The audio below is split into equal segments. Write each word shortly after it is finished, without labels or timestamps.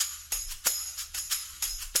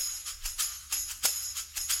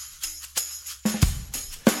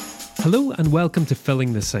Hello and welcome to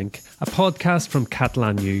Filling the Sink, a podcast from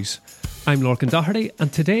Catalan News. I'm Lorcan Doherty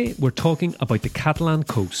and today we're talking about the Catalan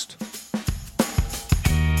coast.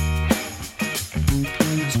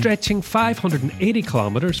 Stretching 580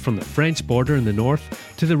 kilometres from the French border in the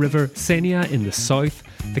north to the river Sénia in the south,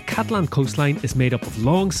 the Catalan coastline is made up of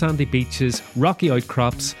long sandy beaches, rocky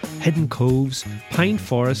outcrops, hidden coves, pine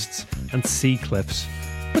forests and sea cliffs.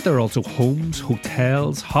 But there are also homes,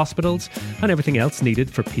 hotels, hospitals and everything else needed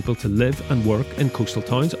for people to live and work in coastal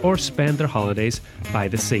towns or spend their holidays by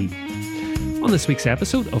the sea. On this week's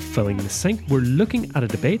episode of Filling the Sink, we're looking at a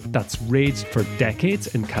debate that's raged for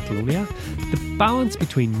decades in Catalonia, the balance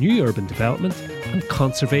between new urban development and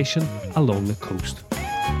conservation along the coast.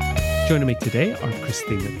 Joining me today are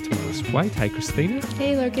Christina Tomás-White. Hi, Christina.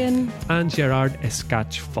 Hey, Lorcan. And Gerard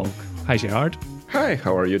Escach-Folk. Hi, Gerard. Hi,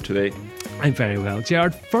 how are you today? I'm very well.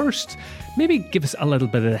 Gerard, first, maybe give us a little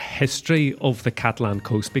bit of the history of the Catalan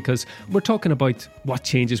coast, because we're talking about what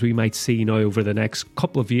changes we might see now over the next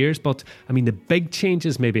couple of years, but I mean the big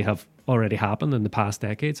changes maybe have already happened in the past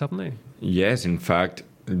decades, haven't they? Yes, in fact,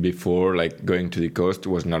 before going to the coast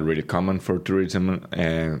was not really common for tourism.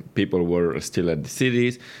 People were still at the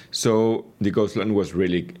cities, so the coastline was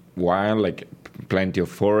really wild, plenty of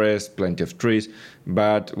forests, plenty of trees,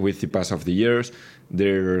 but with the pass of the years,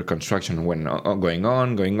 their construction went going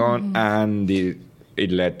on, and it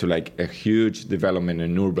led to a huge development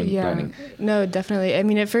in urban planning. No, definitely. I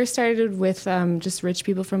mean, it first started with just rich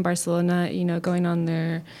people from Barcelona, going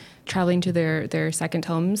on traveling to their second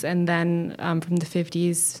homes. And then from the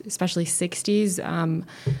 50s, especially 60s,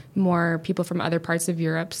 more people from other parts of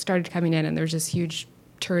Europe started coming in, and there was this huge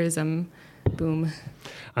tourism boom.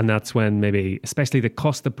 And that's when maybe, especially the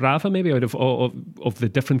Costa Brava, maybe out of the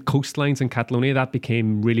different coastlines in Catalonia, that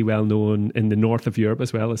became really well known in the north of Europe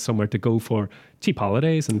as well as somewhere to go for cheap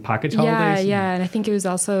holidays and package holidays. Yeah. And I think it was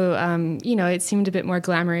also, it seemed a bit more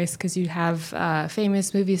glamorous because you'd have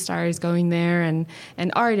famous movie stars going there and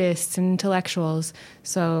artists and intellectuals.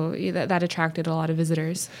 So that attracted a lot of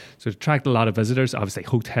visitors. So it attracted a lot of visitors. Obviously,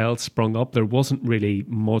 hotels sprung up. There wasn't really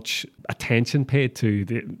much attention paid to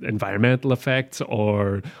the environmental effects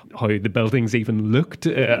or how the buildings even looked,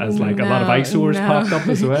 as a lot of eyesores popped up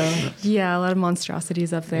as well. Yeah, a lot of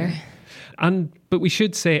monstrosities up there. But we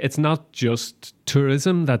should say it's not just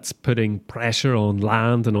tourism that's putting pressure on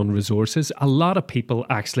land and on resources. A lot of people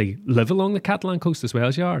actually live along the Catalan coast as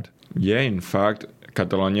well, Gerard. Yeah, in fact,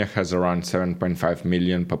 Catalonia has around 7.5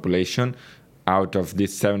 million population. Out of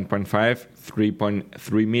this 7.5,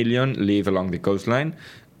 3.3 million live along the coastline.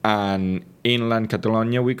 And inland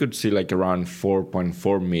Catalonia, we could see around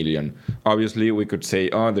 4.4 million. Obviously, we could say,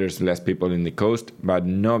 there's less people in the coast, but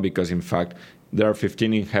no, because in fact, there are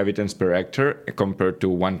 15 inhabitants per hectare compared to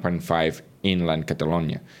 1.5 inland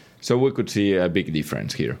Catalonia. So we could see a big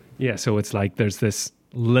difference here. Yeah, so it's there's this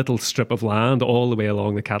little strip of land all the way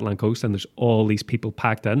along the Catalan coast and there's all these people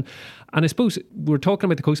packed in. And I suppose we're talking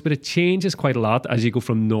about the coast, but it changes quite a lot as you go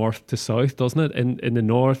from north to south, doesn't it? In the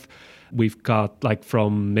north, we've got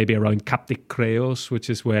from maybe around Cap de Creus, which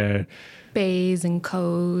is where bays and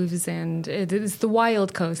coves, and it's the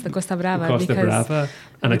wild coast, the Costa Brava.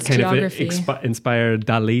 And it kind geography. of inspired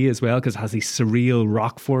Dali as well, because it has these surreal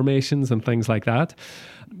rock formations and things like that.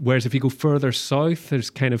 Whereas if you go further south, there's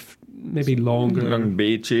kind of maybe longer. Long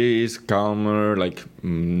beaches, calmer,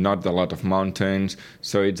 not a lot of mountains.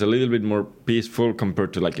 So it's a little bit more peaceful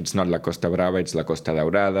compared to it's not La Costa Brava, it's La Costa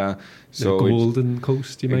Daurada. So the Golden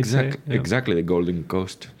Coast, you might say. Yeah. Exactly, the Golden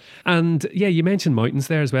Coast. And yeah, you mentioned mountains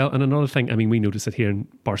there as well. And another thing, I mean, we notice it here in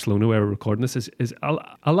Barcelona where we're recording this, is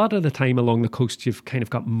a lot of the time along the coast, you've kind of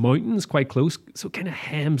got mountains quite close. So it kind of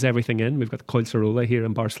hems everything in. We've got Collserola here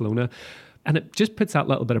in Barcelona. And it just puts that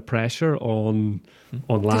little bit of pressure on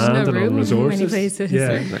land and on resources. In many places.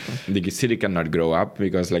 Yeah, exactly. The city cannot grow up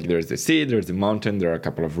because there's the sea, there's the mountain, there are a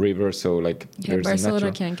couple of rivers. So there's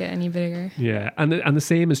Barcelona can't get any bigger. Yeah, and the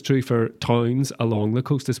same is true for towns along the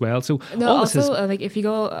coast as well. So if you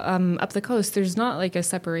go up the coast, there's not a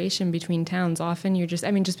separation between towns. Often you're just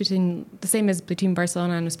between the same as between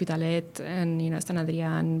Barcelona and Hospitalet and Sant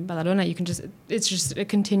Adrià and Badalona. It's just a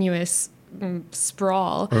continuous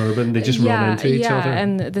sprawl. Urban, they just run into each other.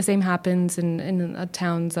 And the same happens in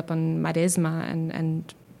towns up on Maresma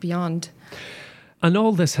and beyond. And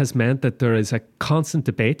all this has meant that there is a constant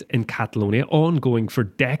debate in Catalonia, ongoing for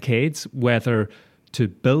decades, whether to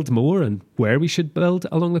build more and where we should build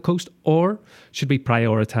along the coast, or should we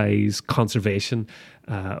prioritise conservation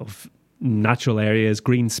of natural areas,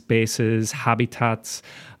 green spaces, habitats.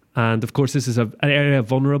 And of course, this is an area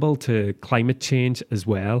vulnerable to climate change as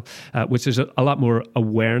well, which there's a lot more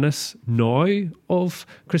awareness now of,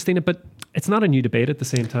 Christina, but it's not a new debate at the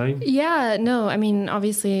same time. Yeah, no, I mean,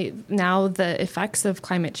 obviously now the effects of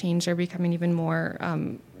climate change are becoming even more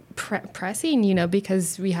pressing, you know,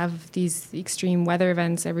 because we have these extreme weather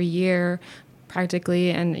events every year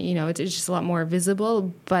practically, and, you know, it's just a lot more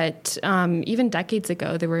visible. But even decades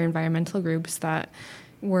ago, there were environmental groups that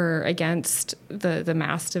were against the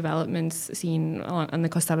mass developments seen on the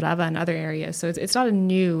Costa Brava and other areas. So it's not a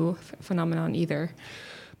new phenomenon either.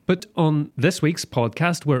 But on this week's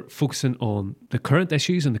podcast, we're focusing on the current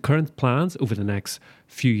issues and the current plans over the next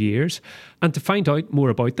few years. And to find out more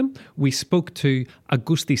about them, we spoke to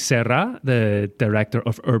Agustí Serra, the Director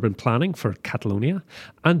of Urban Planning for Catalonia,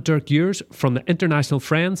 and Dirk Ures from the International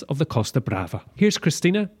Friends of the Costa Brava. Here's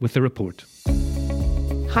Christina with the report.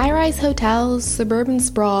 High-rise hotels, suburban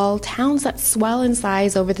sprawl, towns that swell in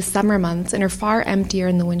size over the summer months and are far emptier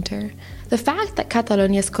in the winter. The fact that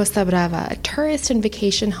Catalonia's Costa Brava, a tourist and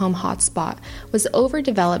vacation home hotspot, was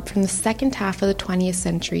overdeveloped from the second half of the 20th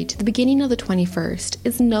century to the beginning of the 21st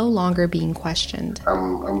is no longer being questioned.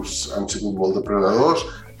 Han sigut molt depredadors.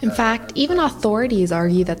 In fact, even authorities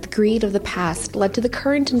argue that the greed of the past led to the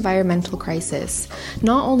current environmental crisis,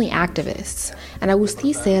 not only activists. And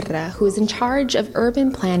Agustí Serra, who is in charge of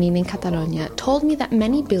urban planning in Catalonia, told me that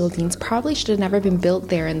many buildings probably should have never been built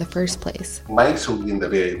there in the first place. Mai s'haurien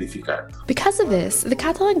d'haver edificat. Because of this, the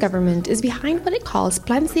Catalan government is behind what it calls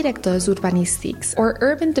Plans Directors Urbanístics, or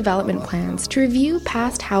urban development plans, to review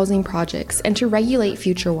past housing projects and to regulate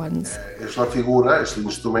future ones. És la figura, és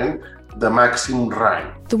l'instrument de màxim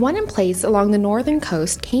rang. The one in place along the northern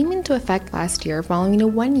coast came into effect last year following a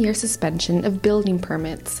one-year suspension of building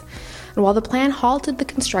permits. And while the plan halted the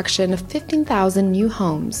construction of 15,000 new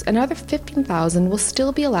homes, another 15,000 will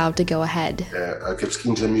still be allowed to go ahead. Aquests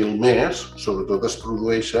 15.000 més, sobretot, es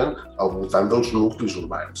produeixen al voltant dels nuclis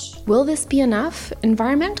urbans. Will this be enough?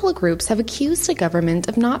 Environmental groups have accused the government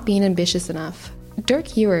of not being ambitious enough. Dirk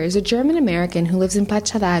Ures, a German-American who lives in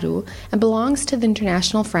Pachadaru and belongs to the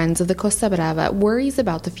International Friends of the Costa Brava, worries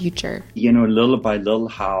about the future. You know, little by little,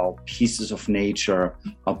 how pieces of nature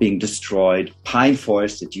are being destroyed. Pine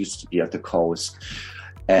forest that used to be at the coast,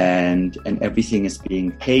 and everything is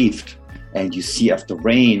being paved. And you see after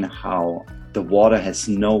rain how the water has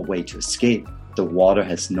no way to escape. The water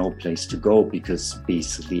has no place to go because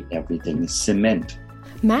basically everything is cement.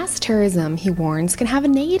 Mass tourism, he warns, can have a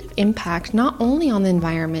negative impact not only on the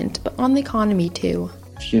environment, but on the economy too.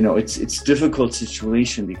 You know, it's a difficult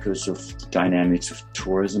situation because of the dynamics of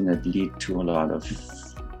tourism that lead to a lot of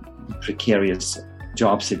precarious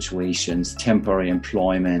job situations, temporary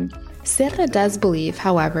employment. Serra does believe,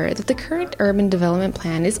 however, that the current urban development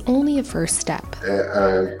plan is only a first step.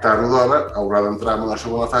 Tard o d'hora haurà d'entrar en una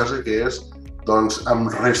segona fase que és, doncs,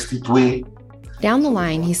 amb restituir. Down the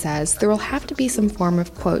line, he says, there will have to be some form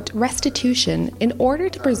of, quote, restitution in order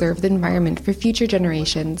to preserve the environment for future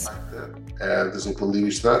generations. Des d'un punt de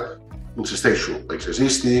vista, insisteixo,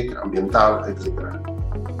 paisatgístic, ambiental, etc.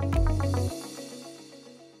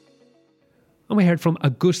 And we heard from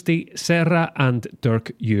Agustí Serra and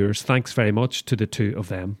Dirk Ures. Thanks very much to the two of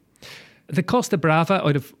them. The Costa Brava,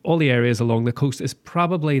 out of all the areas along the coast, is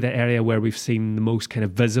probably the area where we've seen the most kind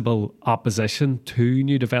of visible opposition to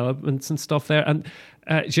new developments and stuff there. And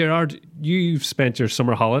Gerard, you've spent your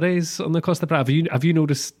summer holidays on the Costa Brava. Have you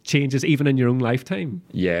noticed changes even in your own lifetime?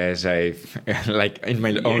 Yes, I've like in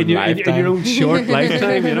my own lifetime. In your own short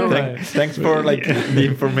lifetime, you know. Thanks for like the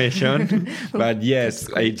information. But yes,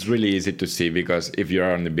 it's really easy to see because if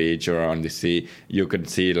you're on the beach or on the sea, you can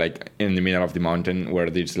see like in the middle of the mountain where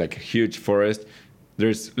there's like a huge forest.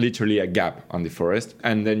 There's literally a gap on the forest,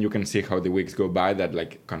 and then you can see how the weeks go by that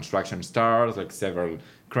like construction starts, like several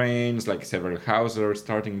cranes, like several houses are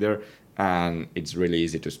starting there, and it's really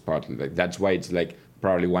easy to spot. Like that's why it's like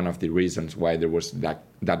probably one of the reasons why there was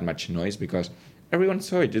that much noise, because everyone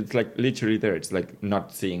saw it. It's like literally there. It's like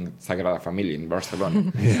not seeing Sagrada Familia in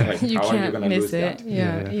Barcelona. Like, you how can't are you gonna miss lose it. that?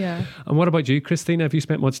 Yeah. And what about you, Christina? Have you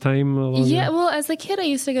spent much time along Yeah, well, as a kid, I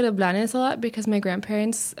used to go to Blanes a lot because my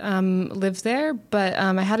grandparents lived there, but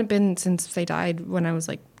I hadn't been since they died when I was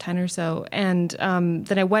like 10 or so. And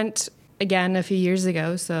then I went again a few years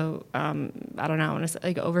ago, so I don't know, it's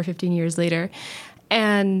like over 15 years later.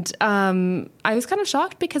 And I was kind of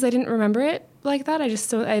shocked because I didn't remember it like that. I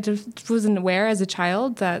just wasn't aware as a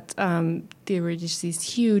child that there were just these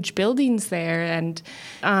huge buildings there, and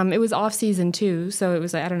it was off season too, so it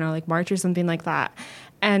was like, I don't know, like March or something like that.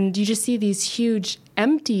 And you just see these huge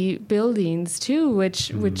empty buildings too,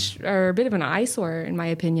 which are a bit of an eyesore in my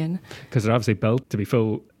opinion. Because they're obviously built to be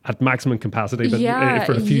full at maximum capacity, but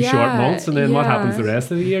for a few short months, and then what happens the rest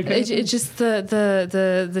of the year? It's just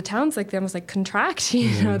the towns, like, they almost like contract.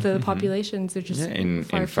 You know, the populations are just in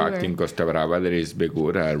far fact, fewer. in Costa Brava there is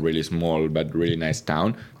Begur, a really small but really nice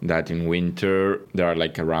town. That in winter there are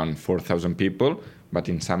like around 4,000 people, but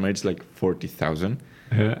in summer it's like 40,000.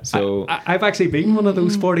 So I've actually been one of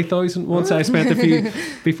those 40,000 once. I spent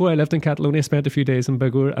before I lived in Catalonia, I spent a few days in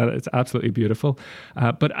Begur, and it's absolutely beautiful.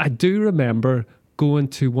 But I do remember going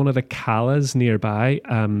to one of the calas nearby,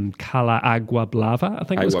 Cala Agua Blava, I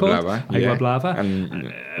think it was called. Agua Blava.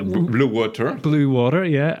 And blue water. Blue water,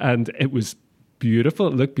 yeah. And it was beautiful.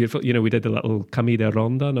 It looked beautiful. You know, we did the little Camina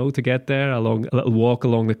Ronda, to get there, a little walk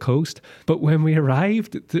along the coast. But when we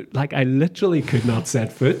arrived, like, I literally could not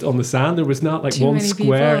set foot on the sand. There was not like Too one many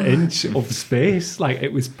square people. inch of space. Like,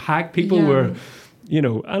 it was packed. People were... You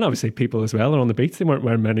know, and obviously people as well are on the beach. They weren't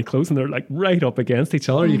wearing many clothes, and they're like right up against each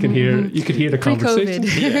other. You could hear the conversation.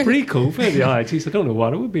 Pre-COVID, yeah. Geez, I don't know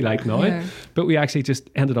what it would be like now. Yeah. But we actually just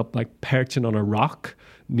ended up like perching on a rock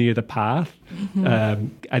near the path.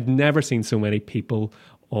 I'd never seen so many people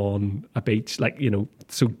on a beach, like, you know,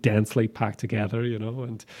 so densely packed together, you know.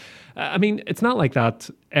 And I mean, it's not like that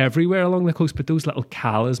everywhere along the coast, but those little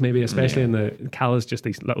calas, maybe, especially in the calas, just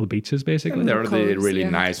these little beaches, basically. And they're the Coves, really yeah.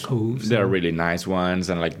 nice. Coves, They're yeah. really nice ones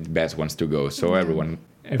and like the best ones to go. So everyone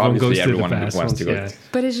goes to everyone the best wants ones, to go. yeah.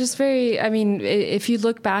 But it's just very, I mean, if you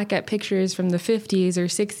look back at pictures from the 50s or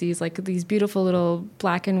 60s, like these beautiful little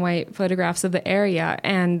black and white photographs of the area,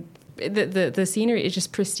 and the scenery is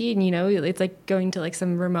just pristine, you know. It's like going to like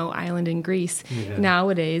some remote island in Greece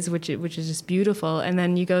nowadays, which is just beautiful. And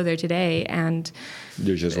then you go there today and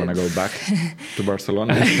You just want to go back to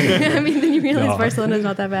Barcelona. I mean, then you realize Barcelona's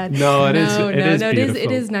not that bad. No, it is beautiful.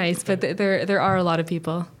 It is nice, but there are a lot of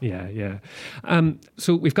people. Yeah.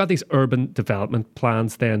 So we've got these urban development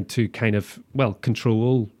plans then to kind of, well,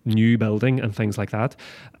 control new building and things like that.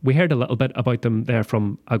 We heard a little bit about them there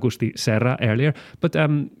from Agustí Serra earlier. But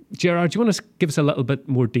Gerard, do you want to give us a little bit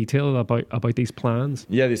more detail about these plans?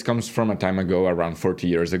 Yeah, this comes from a time ago, around 40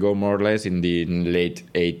 years ago, more or less. In the late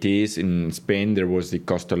 80s in Spain, there was the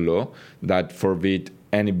coastal law that forbid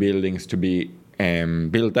any buildings to be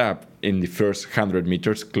built up in the first 100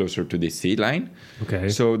 meters closer to the sea line. Okay.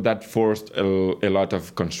 So that forced a lot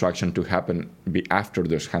of construction to happen after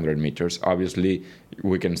those 100 meters. Obviously,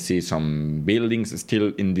 we can see some buildings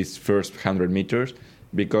still in these first 100 meters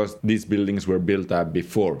because these buildings were built up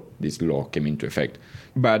before this law came into effect.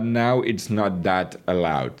 But now it's not that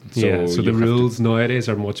allowed. So the rules nowadays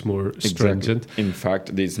are much more stringent. Exactly. In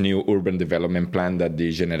fact, this new urban development plan that the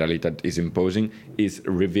Generalitat is imposing is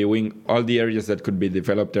reviewing all the areas that could be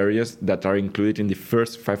developed areas that are included in the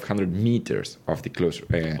first 500 meters of the close.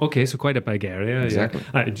 Okay, so quite a big area. Exactly.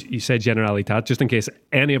 Yeah. You said Generalitat, just in case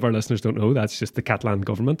any of our listeners don't know, that's just the Catalan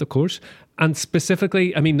government, of course. And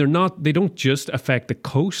specifically, I mean, they don't just affect the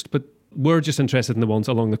coast, but we're just interested in the ones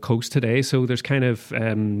along the coast today. So there's kind of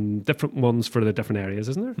different ones for the different areas,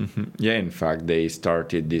 isn't there? Mm-hmm. Yeah, in fact, they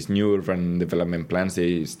started these new urban development plans.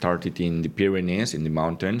 They started in the Pyrenees, in the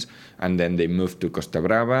mountains, and then they moved to Costa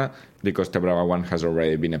Brava. The Costa Brava one has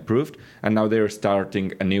already been approved, and now they're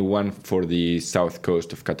starting a new one for the south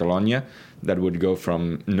coast of Catalonia that would go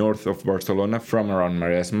from north of Barcelona, from around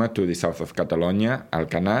Maresme to the south of Catalonia,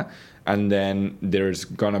 Alcanar. And then there's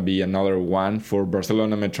going to be another one for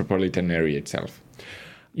Barcelona metropolitan area itself.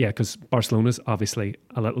 Yeah, because Barcelona's obviously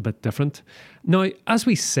a little bit different. Now, as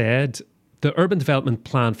we said, the urban development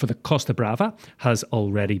plan for the Costa Brava has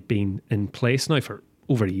already been in place now for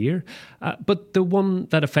over a year. But the one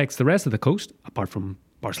that affects the rest of the coast, apart from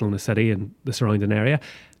Barcelona City and the surrounding area,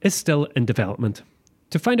 is still in development.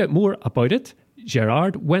 To find out more about it,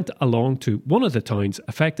 Gerard went along to one of the towns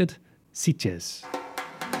affected, Sitges.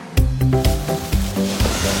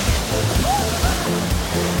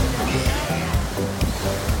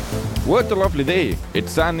 What a lovely day.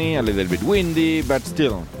 It's sunny, a little bit windy, but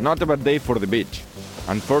still, not a bad day for the beach.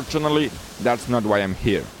 Unfortunately, that's not why I'm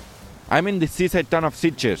here. I'm in the seaside town of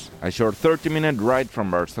Sitges, a short 30-minute ride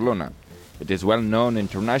from Barcelona. It is well known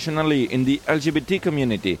internationally in the LGBT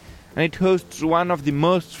community, and it hosts one of the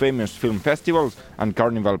most famous film festivals and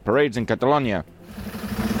carnival parades in Catalonia.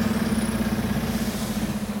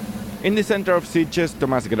 In the center of Sitges,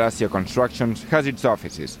 Tomàs Gràcia Constructions has its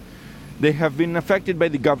offices. They have been affected by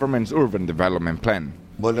the government's urban development plan.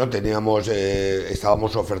 Bueno,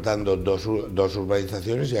 estábamos ofertando dos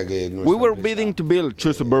urbanizaciones, ya que we were bidding to build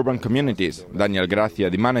 2 suburban communities. Daniel Gracia,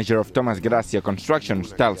 the manager of Tomàs Gràcia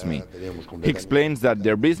Constructions, tells me. He explains that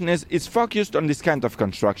their business is focused on this kind of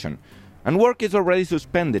construction, and work is already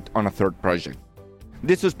suspended on a third project.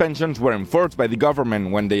 These suspensions were enforced by the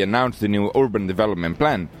government when they announced the new urban development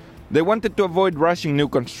plan. They wanted to avoid rushing new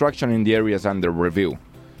construction in the areas under review.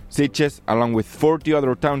 Sitges, along with 40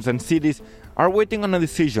 other towns and cities, are waiting on a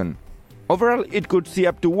decision. Overall, it could see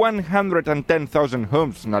up to 110,000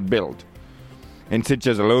 homes not built. In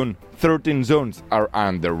Sitges alone, 13 zones are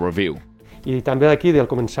under review. I també d'aquí, del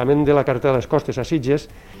començament de la carretera de les Costes a Sitges.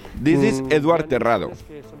 This is Eduard Terrado,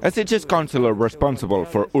 a Sitges councillor responsible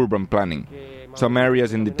for urban planning. Some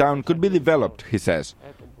areas in the town could be developed, he says,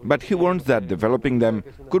 but he warns that developing them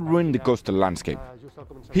could ruin the coastal landscape.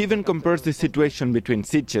 He even compares the situation between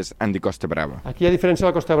Sitges and the Costa Brava. Aquí, a diferència de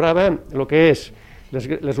la Costa Brava, el que és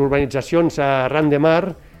les urbanitzacions arran de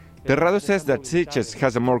mar. Terrado says that Sitges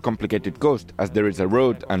has a more complicated coast as there is a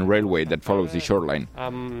road and railway that follows the shoreline.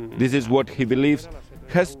 This is what he believes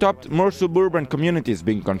has stopped more suburban communities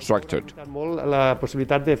being constructed. La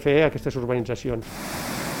possibilitat de fer aquestes urbanitzacions.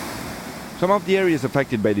 Some of the areas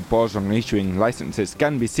affected by the pause on issuing licenses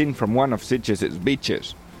can be seen from one of Sitges'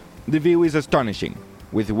 beaches. The view is astonishing,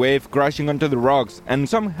 with wave crashing onto the rocks and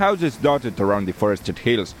some houses dotted around the forested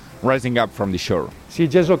hills rising up from the shore.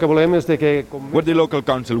 Sitges, el que volem és de que... What the local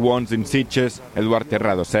council wants in Sitges, Eduard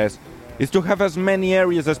Terrado says, is to have as many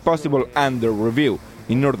areas as possible under review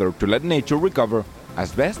in order to let nature recover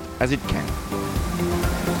as best as it can.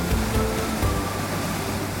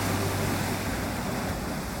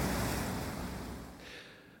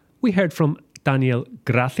 We heard from Daniel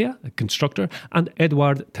Gracia, a constructor, and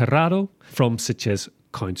Eduard Terrado from Sitges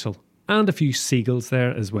Council. And a few seagulls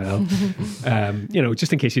there as well.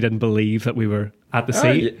 Just in case you didn't believe that we were at the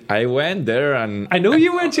sea. I went there and... I know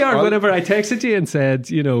you went, Jared. Whenever I texted you and said,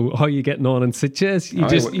 how are you getting on in Sitges?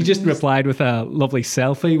 You just replied with a lovely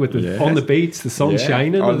selfie with on the beach, the sun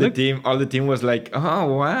shining. All the team was like,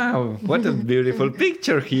 oh, wow, what a beautiful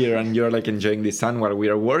picture here. And you're like enjoying the sun while we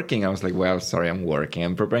are working. I was like, well, sorry, I'm working.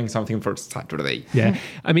 I'm preparing something for Saturday. Yeah.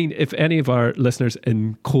 I mean, if any of our listeners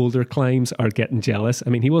in colder climes are getting jealous, I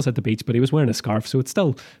mean, he was at the beach, but he was wearing a scarf. So it's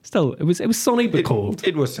still it was sunny but cold.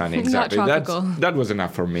 It was sunny, exactly. Not tropical. That was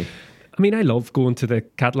enough for me. I mean, I love going to the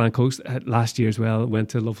Catalan coast. Last year as well, went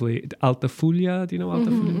to lovely Altafulla. Do you know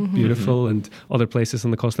Altafulla? Beautiful, and other places on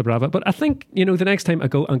the Costa Brava. But I think, the next time I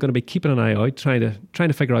go, I'm going to be keeping an eye out, trying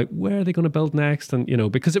to figure out where are they going to build next, and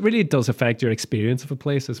because it really does affect your experience of a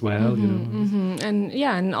place as well.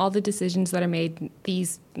 And all the decisions that are made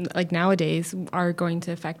nowadays are going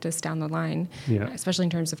to affect us down the line, especially in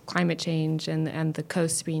terms of climate change and the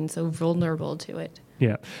coast being so vulnerable to it.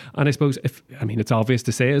 Yeah, and I suppose it's obvious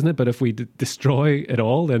to say, isn't it? But if we destroy it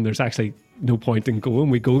all, then there's actually no point in going.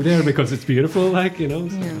 We go there because it's beautiful, So.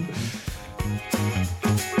 Yeah.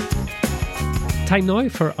 Time now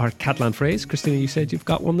for our Catalan phrase. Christina, you said you've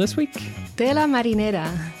got one this week. Tela marinera.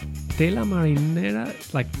 Tela marinera,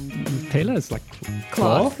 like tela is like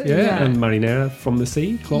cloth, and marinera from the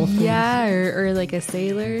sea, cloth. Yeah, or like a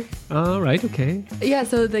sailor. Oh, right, okay. Yeah,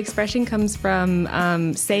 so the expression comes from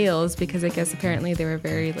sails because I guess apparently they were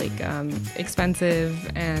very expensive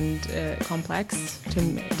and complex,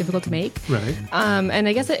 difficult to make. Right. And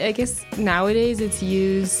I guess nowadays it's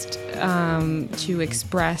used to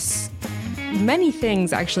express many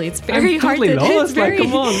things. Actually, it's very hard to. Lost.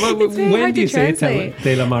 Come on, when do you say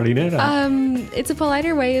tela marinera? It's a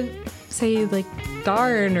politer way of say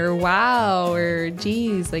darn or wow or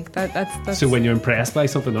geez, that's. So when you're impressed by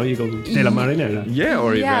something, you go tela marinera. Yeah,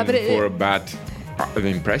 or even for a bad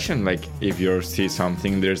impression, if you see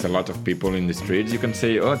something, there's a lot of people in the streets, you can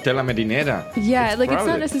say, oh, tela marinera. Yeah, it's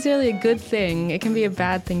not necessarily a good thing. It can be a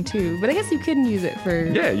bad thing too. But I guess you can use it for.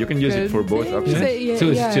 Yeah, you can use it for both options.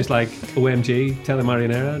 So it's just like OMG, tela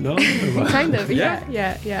marinera, no? Kind of. Yeah.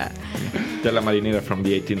 Tela marinera from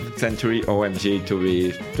the 18th century, OMG to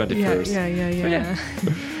the 21st. Yeah.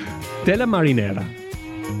 Tela marinera.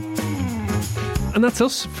 And that's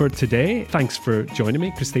us for today. Thanks for joining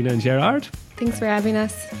me, Christina and Gerard. Thanks for having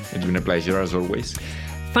us. It's been a pleasure as always.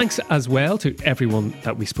 Thanks as well to everyone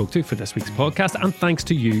that we spoke to for this week's podcast, and thanks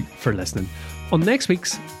to you for listening. On next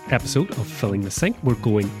week's episode of Filling the Sink, we're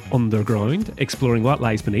going underground, exploring what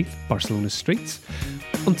lies beneath Barcelona's streets.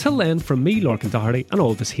 Until then, from me, Lorcan Doherty, and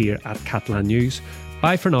all of us here at Catalan News,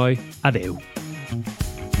 bye for now, adeu.